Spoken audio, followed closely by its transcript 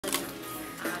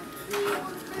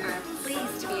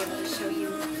show you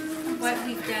what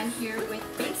we've done here with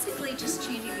basically just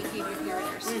changing behavior here at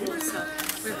our school. So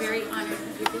we're very honored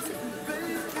with your visit.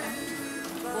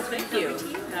 Well, thank you.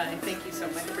 Thank you so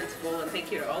much, Principal, and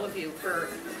thank you to all of you for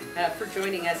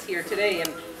joining us here today.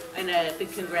 And a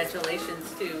big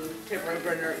congratulations to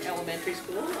Roadrunner Elementary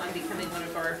School on becoming one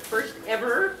of our first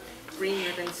ever Green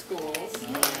Ribbon schools.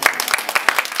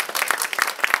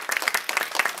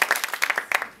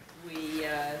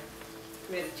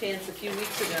 We had a chance a few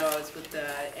weeks ago. I was with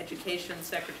Education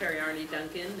Secretary Arnie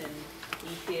Duncan and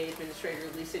EPA Administrator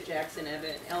Lisa Jackson at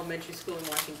an elementary school in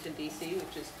Washington, D.C.,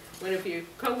 which is one of your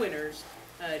co-winners,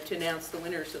 to announce the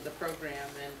winners of the program.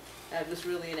 And it was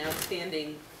really an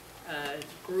outstanding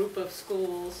group of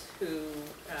schools who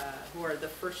are the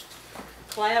first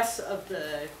class of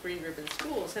the Green Ribbon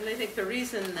schools. And I think the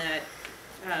reason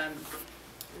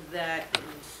that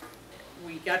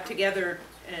we got together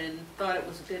and thought it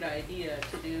was a good idea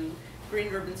to do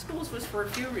Green Ribbon schools was for a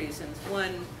few reasons.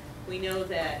 One, we know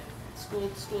that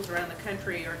schools around the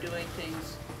country are doing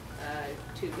things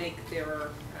to make their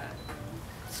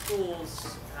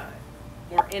schools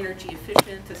more energy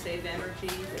efficient, to save energy,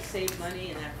 to save money,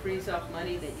 and that frees up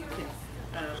money that you can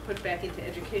put back into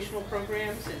educational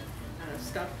programs and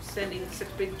stop sending such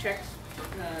big checks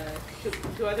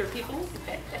to other people.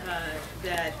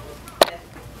 That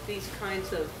these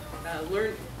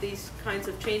kinds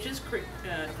of changes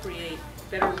create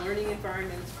better learning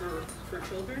environments for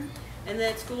children, and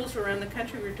that schools around the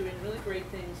country are doing really great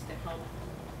things to help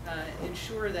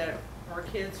ensure that our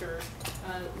kids are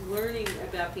learning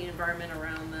about the environment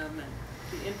around them and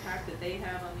the impact that they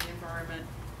have on the environment,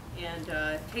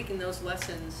 and taking those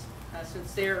lessons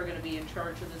since they are going to be in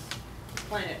charge of this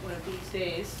planet one of these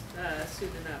days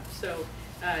soon enough.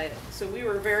 So we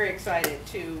were very excited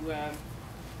to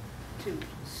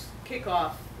kick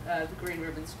off the Green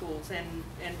Ribbon schools, and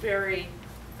very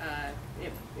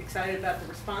excited about the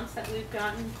response that we've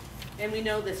gotten. And we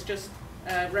know this just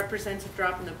represents a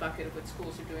drop in the bucket of what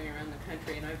schools are doing around the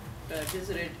country. And I've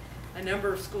visited a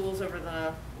number of schools over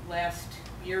the last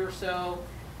year or so,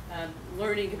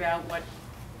 learning about what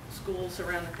schools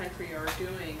around the country are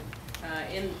doing.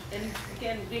 And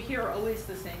again, we hear always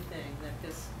the same thing,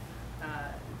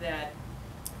 that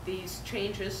these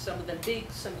changes, some of them big,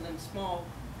 some of them small,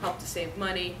 help to save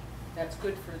money. That's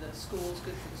good for the schools,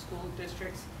 good for the school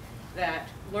districts. That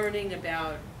learning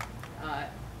about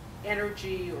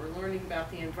energy or learning about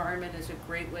the environment is a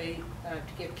great way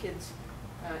to get kids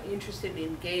interested and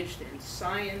engaged in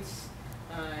science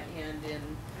and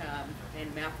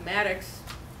in mathematics,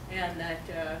 and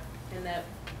that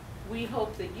we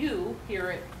hope that you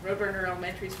here at Roadrunner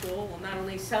Elementary School will not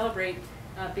only celebrate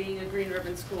being a Green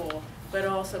Ribbon school, but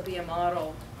also be a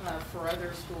model for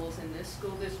other schools in this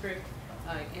school district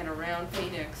and around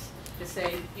Phoenix to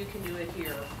say you can do it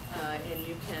here, and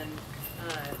you can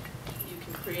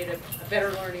create a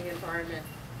better learning environment,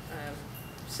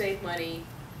 save money,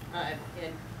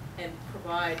 and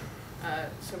provide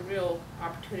some real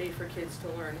opportunity for kids to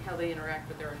learn how they interact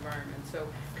with their environment. So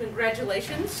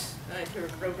congratulations to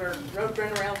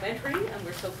Roadrunner Elementary, and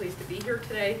we're so pleased to be here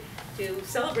today to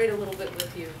celebrate a little bit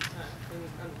with you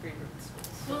on the Green Ribbon schools.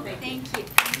 Well, thank you.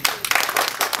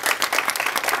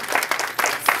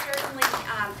 It's certainly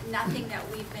nothing that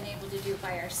we've been able to do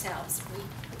by ourselves.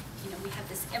 We have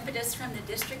this impetus from the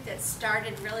district that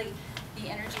started really the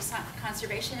energy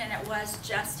conservation, and it was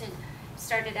just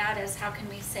started out as how can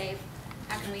we save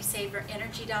our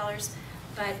energy dollars,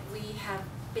 but we have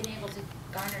been able to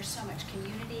garner so much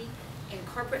community and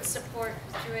corporate support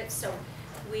through it. So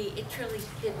it truly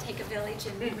did take a village,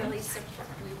 and we really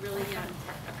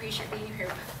appreciate being here.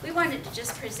 We wanted to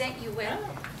just present you with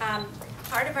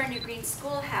part of our new Green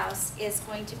Schoolhouse is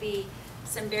going to be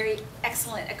some very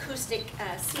excellent acoustic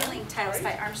ceiling tiles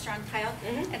by Armstrong Tile.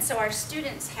 And so our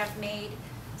students have made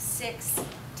 6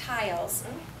 tiles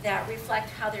that reflect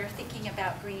how they're thinking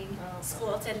about green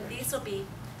schools. And these will be,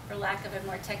 for lack of a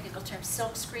more technical term,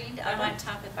 silk screened up on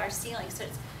top of our ceiling. So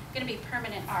it's going to be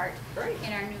permanent art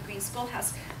in our new Green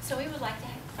Schoolhouse. So we would like to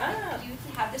have you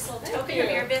to have this little token of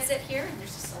your visit here. And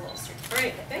there's just a little certificate.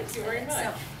 Great, thank you very much.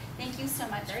 So, thank you so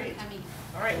much for coming.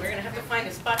 All right, we're going to have to find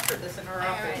a spot for this in our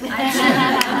office.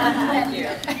 Thank you.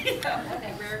 Thank you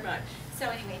very much. So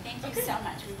anyway, thank you so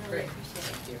much. We really appreciate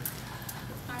it. Thank you.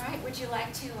 All right, would you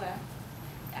like to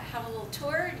have a little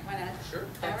tour? You wanna, sure,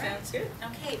 that sounds good.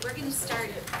 Okay, we're going to start.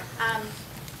 I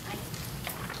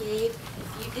gave, if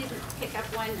you didn't pick up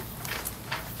one